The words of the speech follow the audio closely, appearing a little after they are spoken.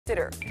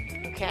Consider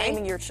Okay.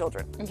 naming your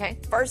children. Okay.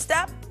 First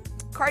up,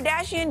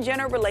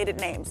 Kardashian-Jenner related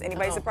names.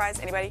 Anybody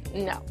surprised? Anybody?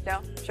 No.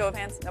 No? Show of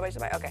hands? Nobody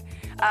surprised? Okay.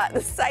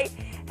 The site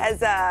has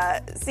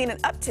seen an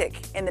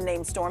uptick in the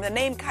name storm. The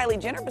name Kylie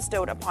Jenner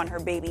bestowed upon her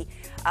baby,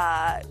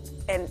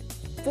 and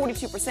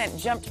 42%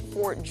 jumped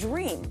for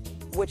Dream,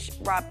 which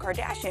Rob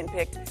Kardashian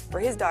picked for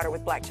his daughter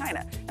with Black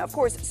China. Now, of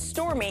course,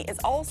 Stormy is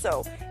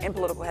also in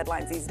political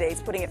headlines these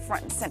days, putting it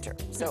front and center.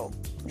 So,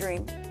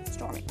 Dream,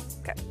 Stormy.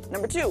 Okay.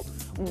 Number 2,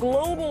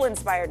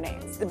 global-inspired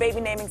names. The baby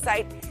naming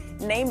site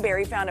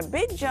Nameberry found a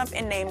big jump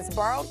in names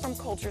borrowed from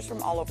cultures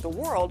from all over the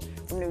world,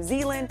 from New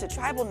Zealand to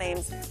tribal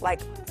names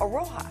like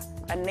Aroha,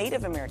 a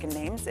Native American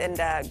names, and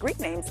Greek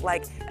names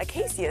like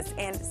Acacius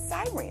and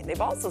Cyrene.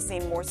 They've also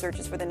seen more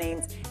searches for the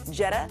names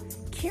Jetta,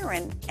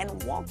 Kieran, and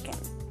Walken.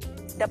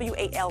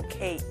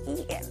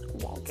 W-A-L-K-E-N,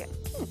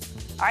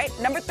 Walken. All right,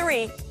 number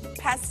 3,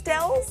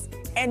 pastels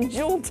and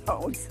jewel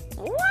tones.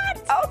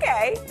 What?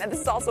 Okay. Now, this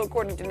is also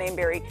according to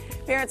Nameberry.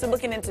 Parents are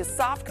looking into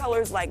soft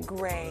colors like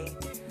gray,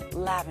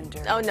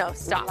 lavender. Oh, no,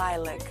 stop.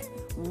 Lilac,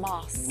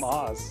 moss.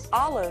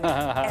 Olive,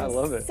 I and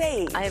love it.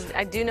 sage.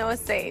 I do know a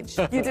sage.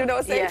 You do know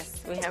a sage?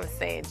 Yes, we have a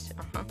sage.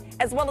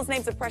 As well as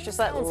names of precious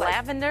But stones like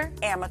lavender?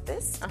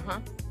 amethyst,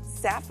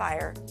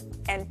 sapphire,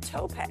 and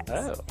topaz.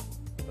 Oh,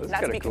 that's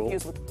Not to kind be of cool.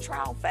 confused with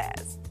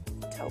trowfaz.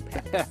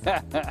 Topaz.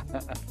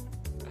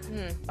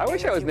 I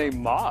wish I was named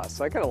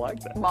Moss. I kind of like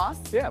that. Moss?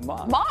 Yeah,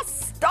 Moss.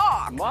 Moss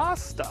stalk. Moss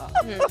stuff.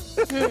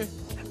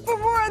 For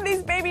more on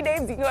these baby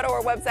names, you can go to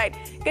our website,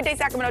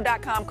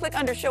 gooddaysacramento.com. Click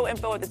under show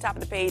info at the top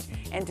of the page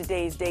and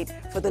today's date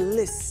for the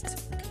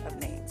list of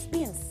names.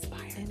 Be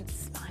inspired.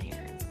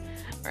 Inspired.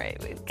 All right,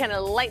 we kind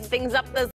of lighten things up this